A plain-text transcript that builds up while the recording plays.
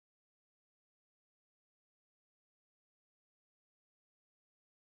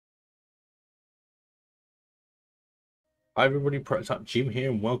Hi everybody, Prototype Jim here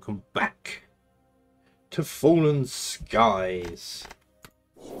and welcome back to Falling Skies.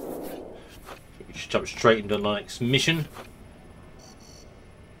 We should jump straight into the next mission.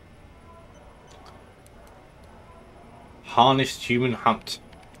 Harnessed Human Hunt.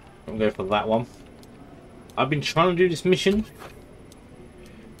 I'm going to go for that one. I've been trying to do this mission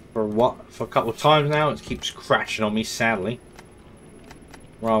for a couple of times now. It keeps crashing on me, sadly.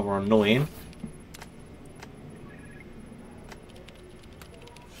 Rather annoying.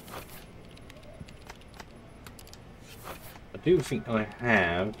 I do think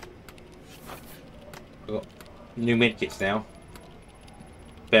I've got new medkits now.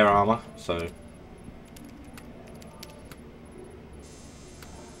 Bare armor, so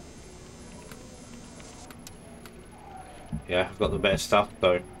yeah, I've got the better stuff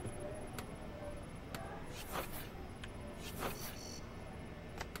though.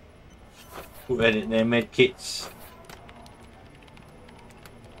 We'll edit their medkits.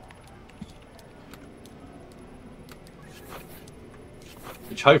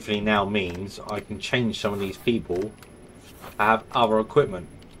 Which hopefully now means I can change some of these people to have other equipment.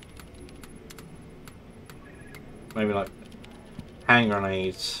 Maybe like hand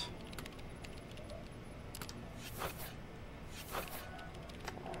grenades.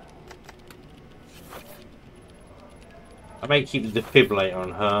 I may keep the defibrillator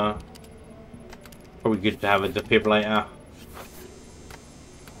on her. Probably good to have a defibrillator.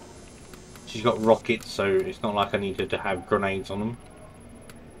 She's got rockets, so it's not like I need her to have grenades on them.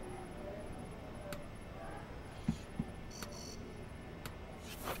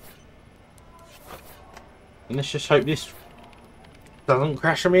 And let's just hope this doesn't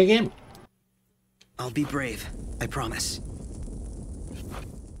crash on me again. I'll be brave, I promise.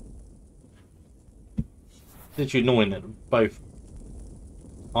 It's literally annoying that both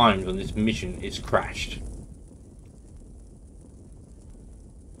times on this mission it's crashed.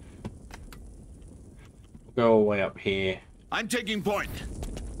 We'll go all the way up here. I'm taking point.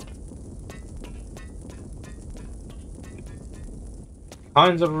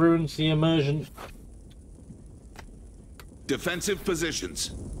 Kinds of ruins the immersion. Defensive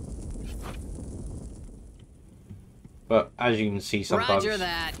positions. But as you can see, sometimes Roger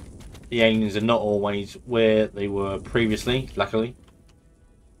that. the aliens are not always where they were previously, luckily.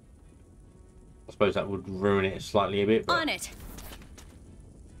 I suppose that would ruin it slightly a bit. But On it.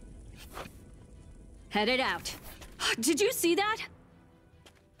 Headed out. Did you see that?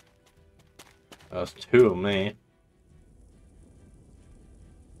 there's two of them there.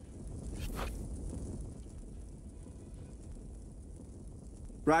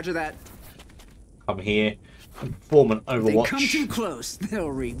 Roger that. Come here and perform an If they come Overwatch. too close, they'll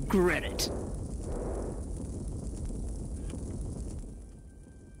regret it.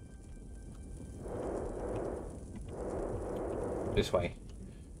 This way.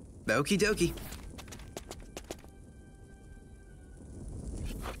 Okie dokie.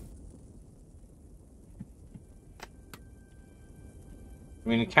 I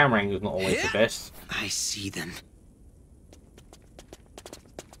mean, the camera angle's not always the best. I see them.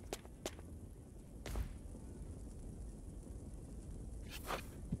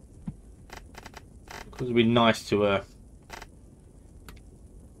 Because it'd be nice to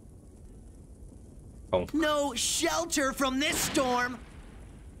oh. No shelter from this storm.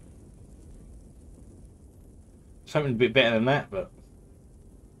 Something a bit better than that, but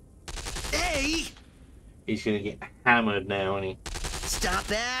Hey! he's gonna get hammered now, isn't he? Stop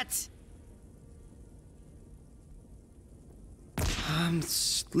that! I'm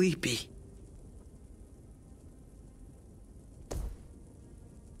sleepy.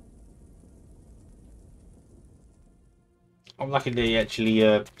 I'm lucky they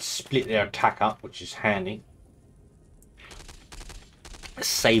actually split their attack up, which is handy.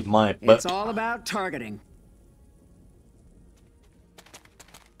 Save my butt. It's all about targeting.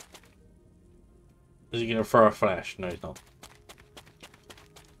 Is he gonna throw a flash? No, he's not.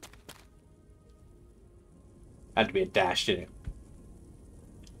 Had to be a dash, didn't it?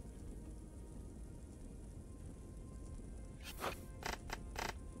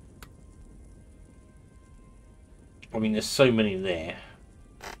 I mean, there's so many there.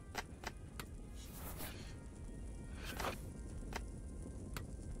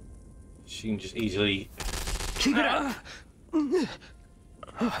 She can just easily. Keep it up.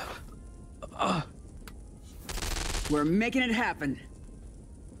 We're making it happen.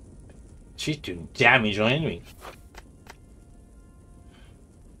 She's doing damage on enemy.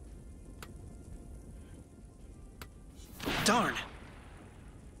 Darn.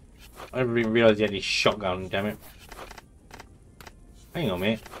 I didn't even realise he had his shotgun, damn it. Hang on a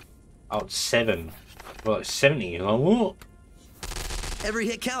minute. Oh, it's 7. Well, like 70. Like, what? Every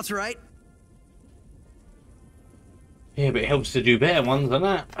hit counts, right? Yeah, but it helps to do better ones than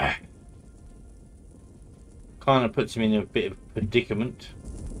that. Kind of puts him in a bit of a predicament.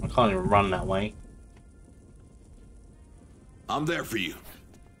 I can't even run that way. I'm there for you.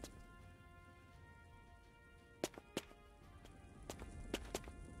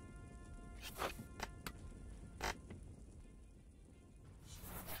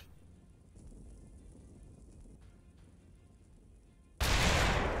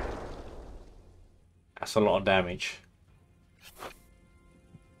 That's a lot of damage.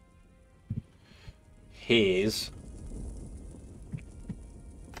 Here's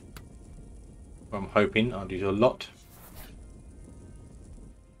where I'm hoping I'll do a lot.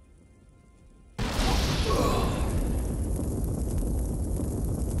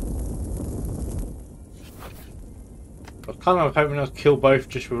 I was kind of hoping I'd kill both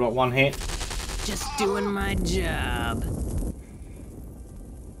just with like one hit. Just doing my job.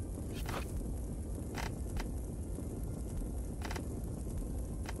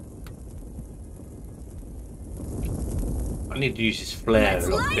 I need to use this flare. Let's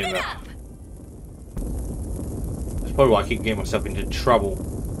light it up. That's probably why I keep getting myself into trouble.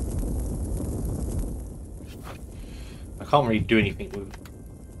 I can't really do anything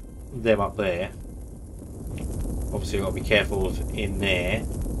with them up there. Obviously I've got to be careful of in there.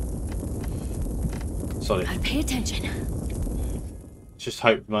 Sorry. Gotta pay attention. Just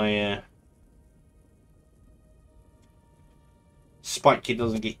hope my spike kit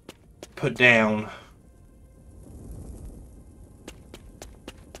doesn't get put down.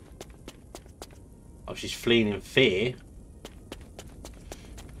 Oh, she's fleeing in fear.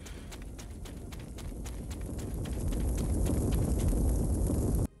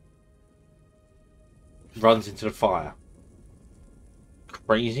 Runs into the fire.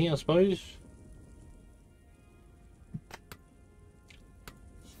 Crazy, I suppose.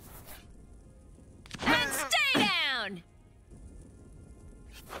 And stay down.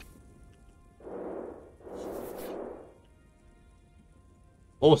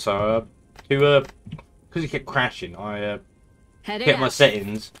 Also, because it kept crashing, I Head it kept my out.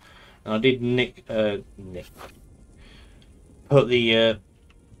 settings, and I did put the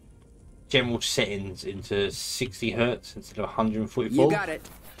general settings into 60 Hz instead of 144. You got it.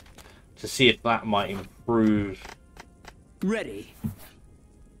 To see if that might improve Ready.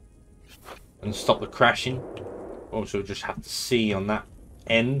 and stop the crashing. Also, just have to see on that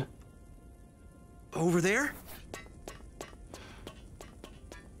end. Over there?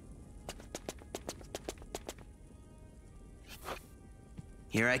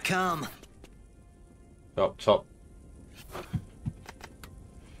 Here I come. Up top.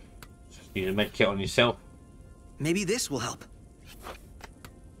 Just need a med kit on yourself. Maybe this will help.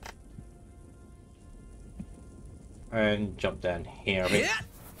 And jump down here a bit. Yeah.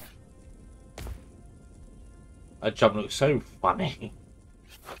 That jump looks so funny.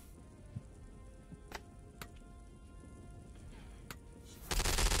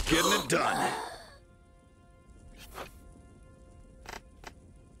 Getting it done.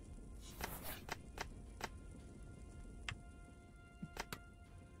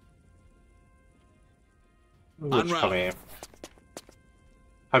 Let's route. come here.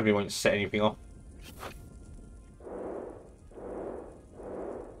 Hopefully, won't set anything off.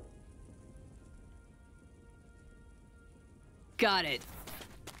 Got it.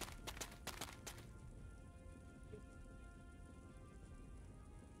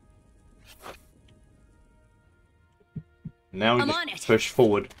 Now we I'm just on it. push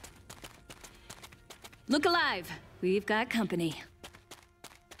forward. Look alive. We've got company.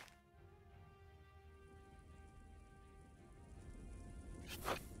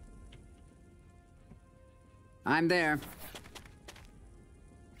 I'm there.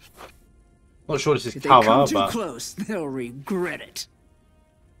 Not sure this is If they cover, come too but close, they'll regret it.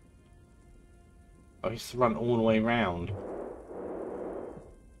 I used to run all the way round.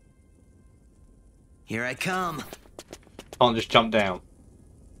 Here I come. Can't just jump down.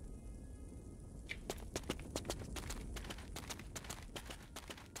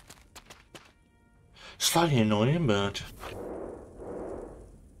 Slightly annoying, but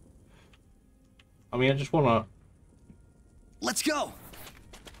I mean, I just want Let's go. to.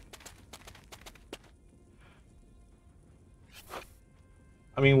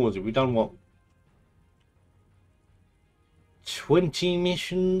 I mean, what was it? We done what? 20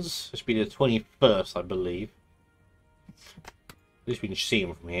 missions. This will be the 21st, I believe. At least we can see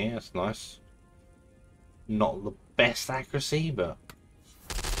them from here. That's nice. Not the best accuracy, but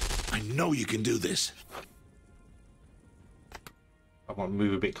I know you can do this. I might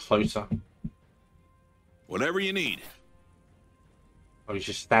move a bit closer. Whatever you need. Oh, he's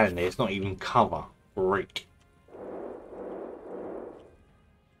just standing there. It's not even cover. Great.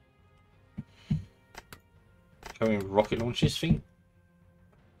 Can we rocket launch this thing?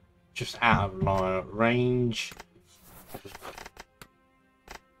 Just out of line range. I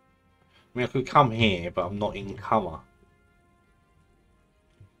mean, I could come here, but I'm not in cover.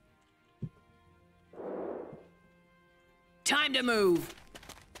 Time to move.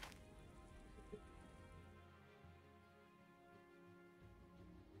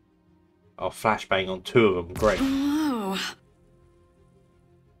 I'll flashbang on 2 of them. Great. Oh.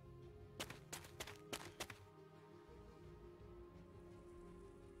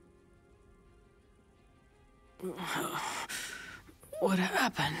 What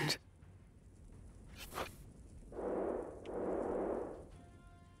happened?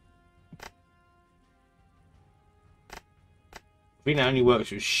 I think that only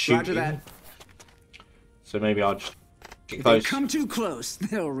works with shooting. Roger that. So maybe I'll just get If they close. come too close,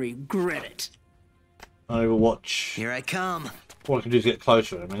 they'll regret it. Overwatch. Here I come. All I can do is get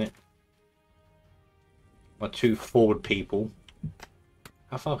closer in a minute. My 2 forward people.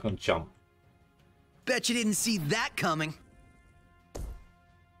 How far can I jump? Bet you didn't see that coming.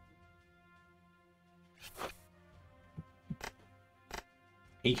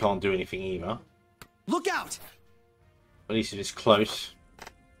 He can't do anything either. Look out! At least if it's close.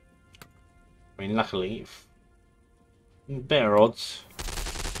 I mean, luckily, better odds.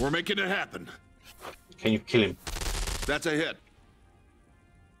 We're making it happen. Can you kill him? That's a hit.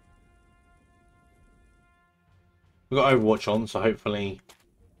 We've got Overwatch on, so hopefully...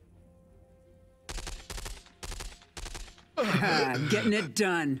 Getting it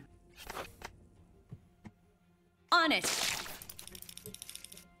done. On it.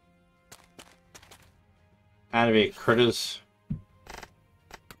 Out of here, critters.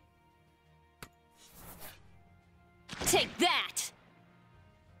 Take that.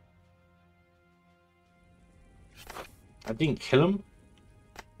 I didn't kill him.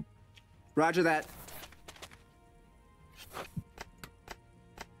 Roger that.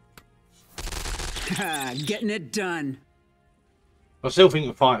 Getting it done. I still think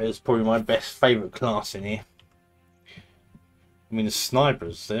the fighter is probably my best favourite class in here. I mean, the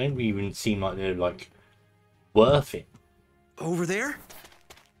snipers, they don't even seem like they're, like, worth it. Over there?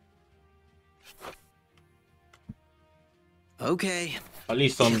 Okay. At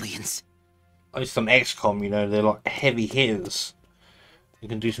least on Aliens. XCOM, you know, they're like heavy hitters. They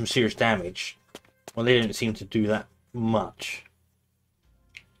can do some serious damage. Well, they don't seem to do that much.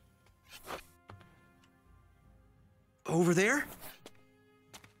 Over there?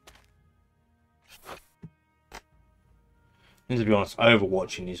 And to be honest,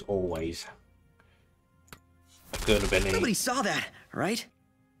 overwatching is always a good ability. Nobody saw that, right?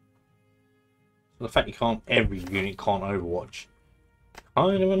 The fact you can't, every unit can't overwatch.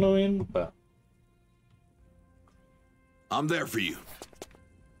 Kind of annoying, but... I'm there for you.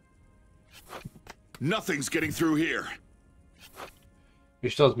 Nothing's getting through here.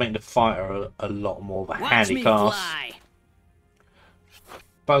 Which does make the fighter a lot more of a Watch handy me class. fly.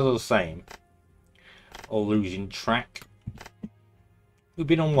 But as I was saying, or losing track. We've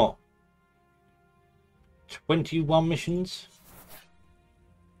been on what? 21 missions?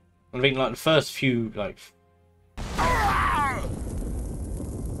 I think like the first few, like...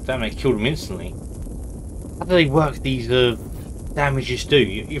 Damn, they killed them instantly. How do they work these damages do?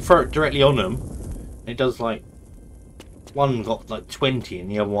 You throw it directly on them, and it does like... One got like 20 and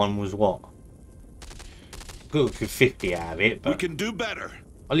the other one was what? Good for 50 out of it, but... We can do better.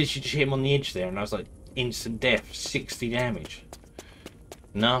 At least you just hit him on the edge there and I was like, instant death, 60 damage.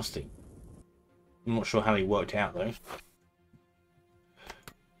 Nasty. I'm not sure how they worked out though.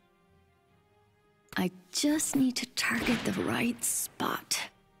 I just need to target the right spot.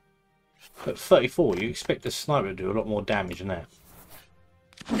 But 34, you expect a sniper to do a lot more damage than that.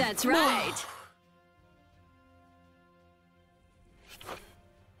 That's right.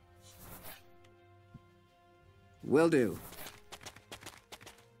 Will do.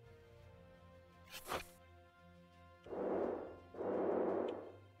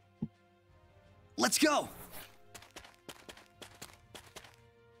 Let's go!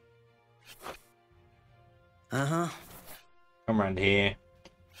 Uh-huh. Come around here.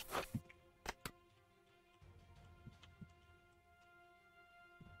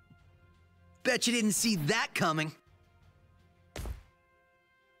 Bet you didn't see that coming.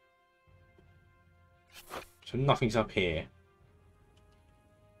 So nothing's up here.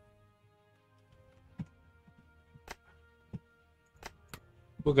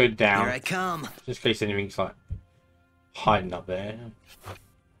 We'll go down. Here I come. Just in case anything's like hiding up there.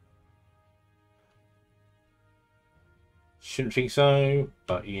 Shouldn't think so,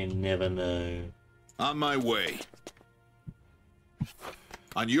 but you never know. On my way.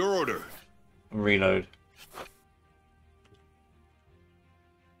 On your order. Reload.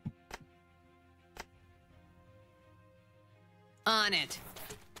 On it.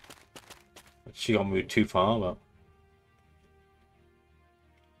 She got moved too far, but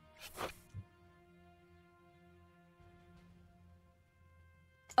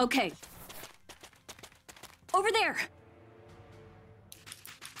Okay. Over there.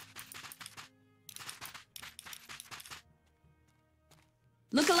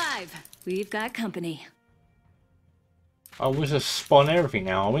 Look alive. We've got company. oh, we just spawn everything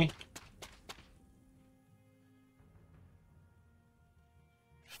now, are we?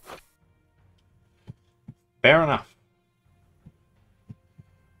 Fair enough.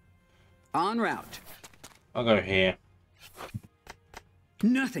 En route. I'll go here.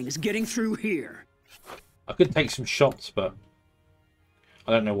 Nothing's getting through here. I could take some shots, but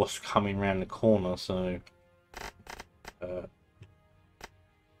I don't know what's coming around the corner, so... is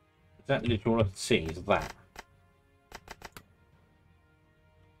that literally all I can see? Is that?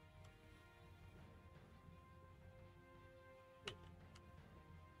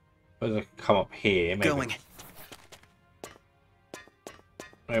 Suppose I could come up here, maybe. Going.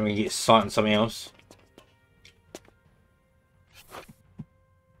 Maybe we can get sight on something else.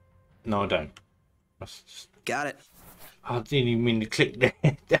 No, I don't. That's just... Got it. I didn't even mean to click there.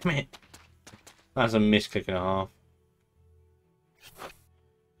 Damn it. That's a misclick and a half.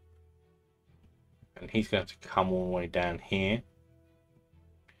 And he's going to have to come all the way down here.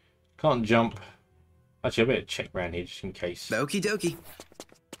 Can't jump. Actually, I better check around here just in case. Okie dokie.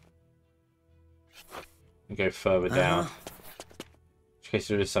 And go further down. In case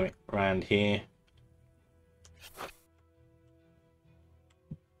there is something around here.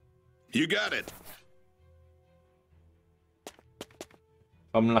 You got it.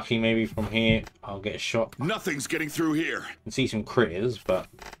 If I'm lucky, maybe from here I'll get a shot. Nothing's getting through here. I can see some critters, but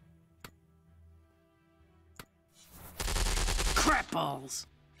Crap balls.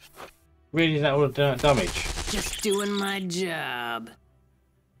 really that would damage. Just doing my job.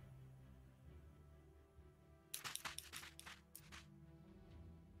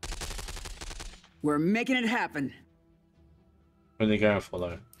 We're making it happen. What are they going for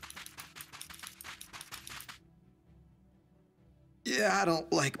though? Yeah, I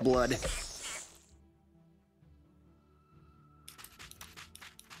don't like blood.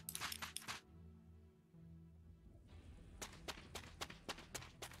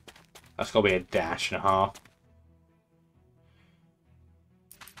 That's got to be a dash and a half.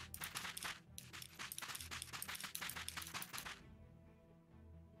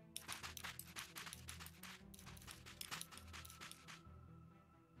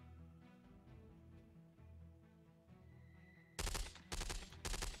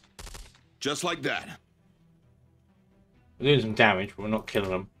 Just like that. We're doing some damage, but we're not killing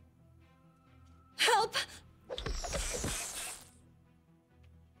them. Help!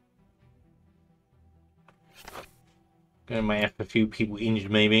 Gonna may have a few people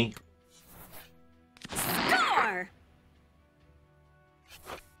injured, maybe. Score!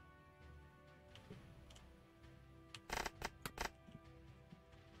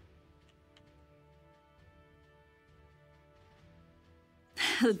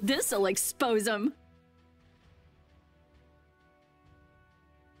 This'll expose them.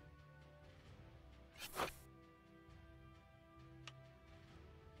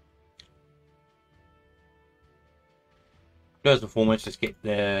 First and foremost, let's get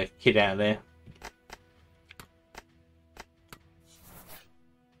the kid out of there.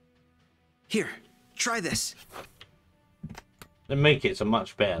 Here, try this. The medkits are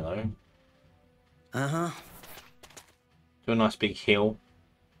much better though. Uh-huh. Do a nice big hill.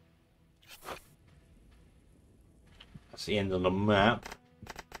 That's the end of the map.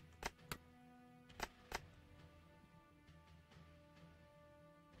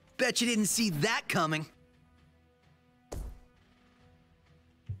 Bet you didn't see that coming.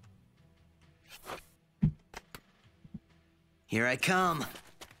 Here I come.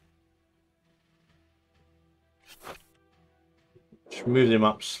 Just move them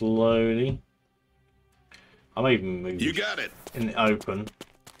up slowly. I may even move You got it. in the open.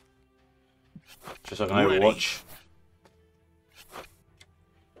 Just so I can Ready. overwatch.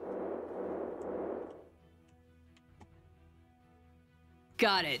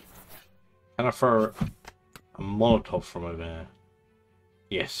 Got it. Can I throw a Molotov from over there?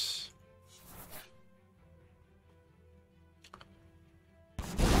 Yes.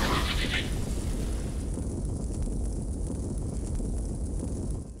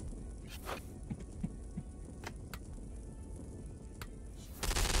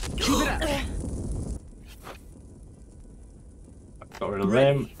 Got rid of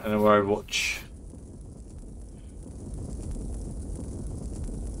them, and then we're Overwatch.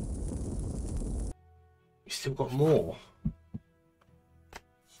 We still got more.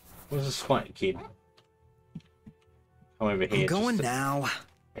 Where's the Spider Kid? Come over here. I'm going now.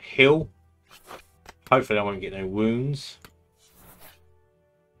 A hill. Hopefully I won't get no wounds.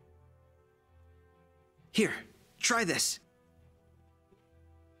 Here, try this.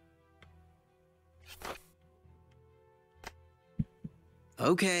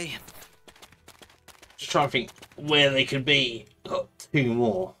 Okay. Just trying to think where they could be. Got two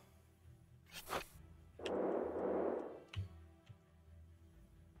more.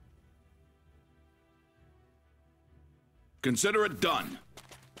 Consider it done.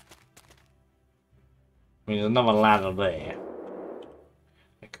 I mean, there's another ladder there.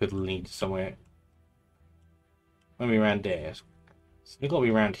 That could lead somewhere. Maybe around there. So they've got to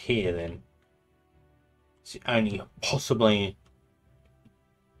be around here then. It's only possibly.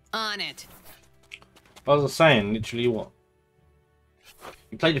 On it. I was saying, literally what?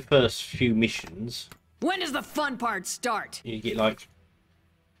 You play the first few missions. When does the fun part start? You get like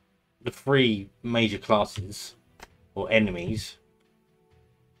the 3 major classes or enemies.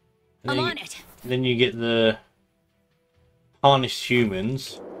 I'm on it. Then you get the harnessed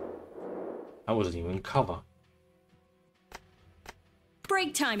humans. That wasn't even cover.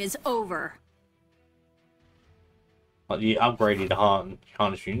 Break time is over. Like you upgraded the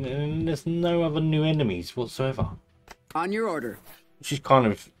harnessed human, and there's no other new enemies whatsoever. On your order. Which is kind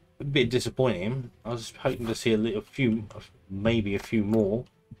of a bit disappointing. I was hoping to see a few, maybe a few more.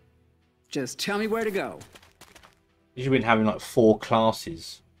 Just tell me where to go. You've been having like 4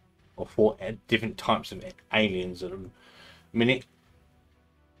 classes or 4 different types of aliens at a minute.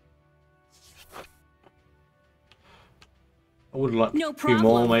 I would like No a few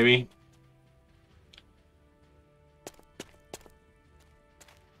more, problem. maybe.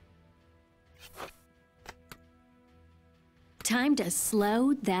 Time to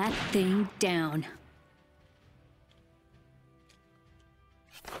slow that thing down.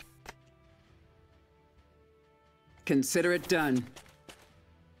 Consider it done.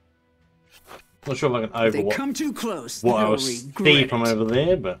 Not sure if I can If they overwatch come too close, what I they'll was regret see it. from over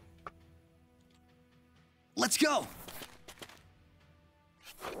there, but Let's go.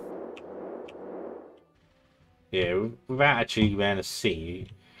 yeah, without actually being able to see, you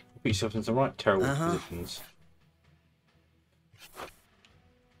put yourself in some right terrible positions.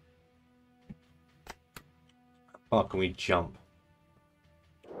 How far can we jump?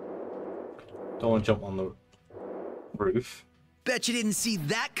 Don't want to jump on the roof. Bet you didn't see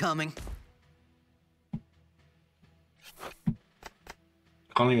that coming.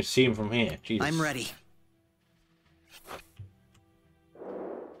 Can't even see him from here. Jesus. I'm ready.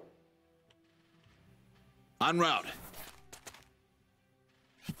 En route.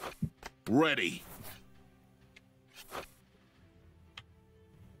 Ready.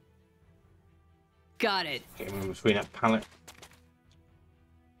 Got it. Get him in between that pallet.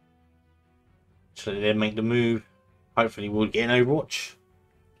 So they make the move. Hopefully we'll get an Overwatch.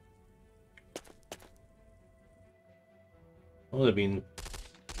 Oh, they've been.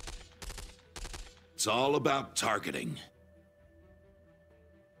 It's all about targeting.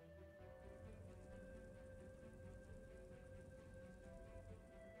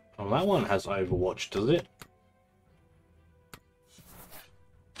 Oh, that one has Overwatch, does it?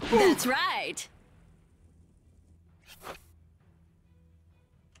 That's right.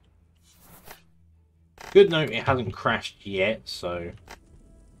 Good note, it hasn't crashed yet, so.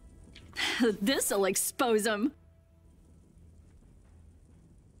 This'll expose them.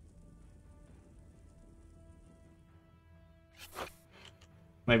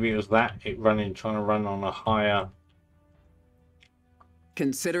 Maybe it was that, trying to run on a higher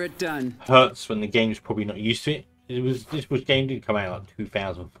Consider it done. hertz when the game's probably not used to it. This game did come out like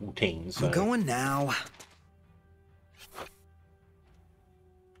 2014, so I'm going now.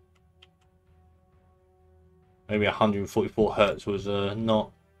 maybe 144 hertz was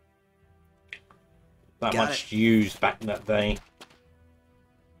not that Got much used back that day.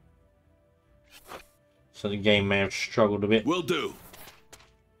 So the game may have struggled a bit. Will do.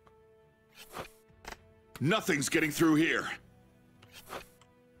 Nothing's getting through here.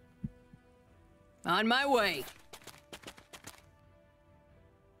 On my way.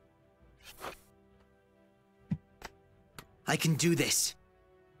 I can do this.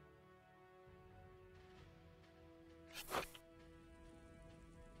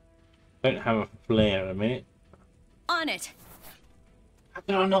 Don't have a flare at a minute. On it. How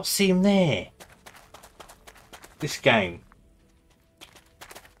did I not see him there? This game.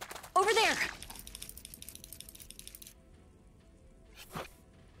 Over there.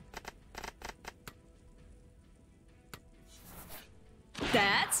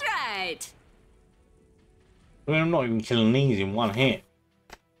 That's right. I mean, I'm not even killing these in one hit.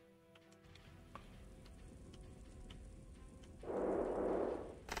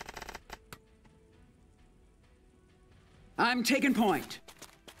 I'm taking point.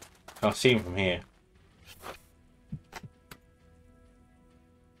 I'll see him from here.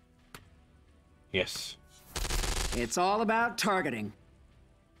 Yes. It's all about targeting.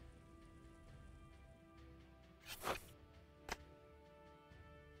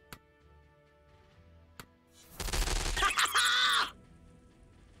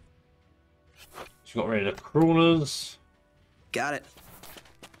 She got rid of the crawlers. Got it.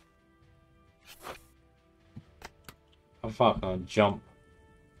 How far can I jump?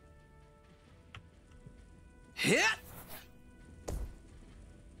 Hit.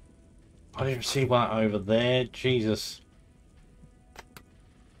 I didn't see one over there. Jesus.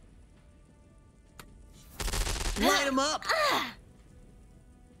 Light him up.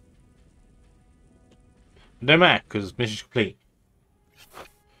 No matter, because mission's complete.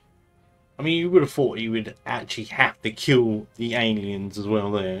 I mean, you would have thought you would actually have to kill the aliens as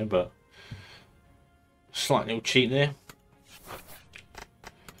well there, but slight little cheat there.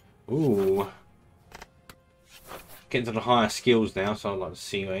 Ooh. Getting to the higher skills now, so I'd like to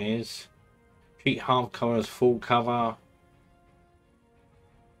see what it is. Treat half cover as full cover.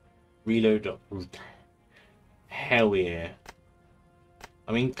 Reload up. Hell yeah.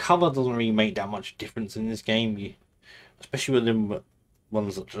 I mean, cover doesn't really make that much difference in this game. Especially with them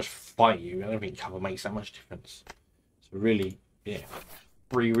ones that just fight you. I don't think cover makes that much difference. So really, yeah.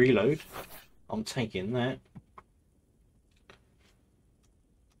 Free reload. I'm taking that.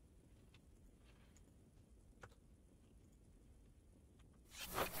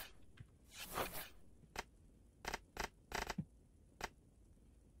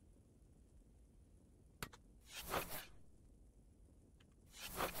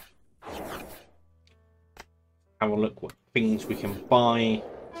 Have a look what things we can buy.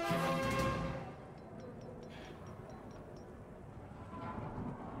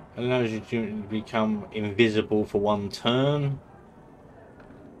 Allows you to become invisible for one turn.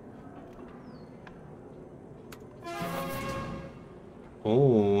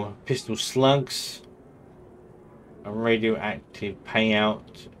 Oh, pistol slugs. A radioactive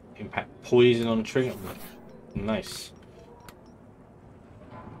payout. Impact poison on trigger. Nice.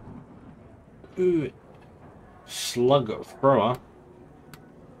 Ooh. Slug thrower.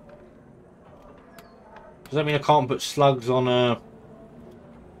 Does that mean I can't put slugs on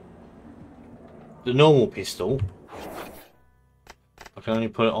the normal pistol? I can only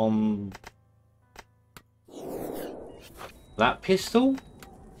put it on that pistol?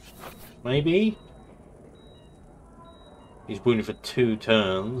 Maybe? He's wounded for 2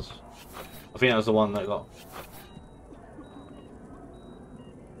 turns. I think that was the one that got...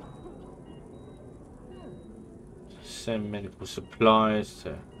 Send medical supplies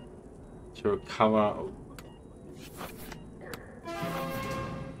to recover.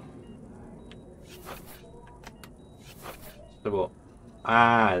 So what?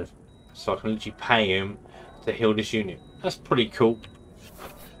 Ah, so I can literally pay him to heal this unit. That's pretty cool.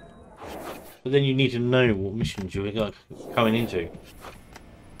 But then you need to know what missions you're going into.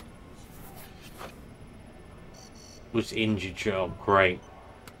 Was injured job, great.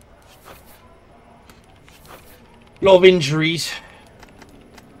 A lot of injuries.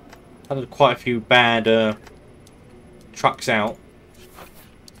 Had quite a few bad trucks out.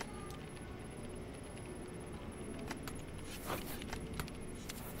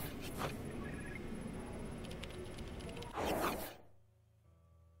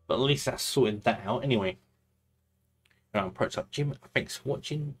 But at least that's sorted that out anyway. I'm Prototype Jim. Thanks for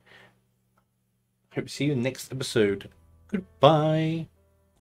watching. Hope to see you in the next episode. Goodbye.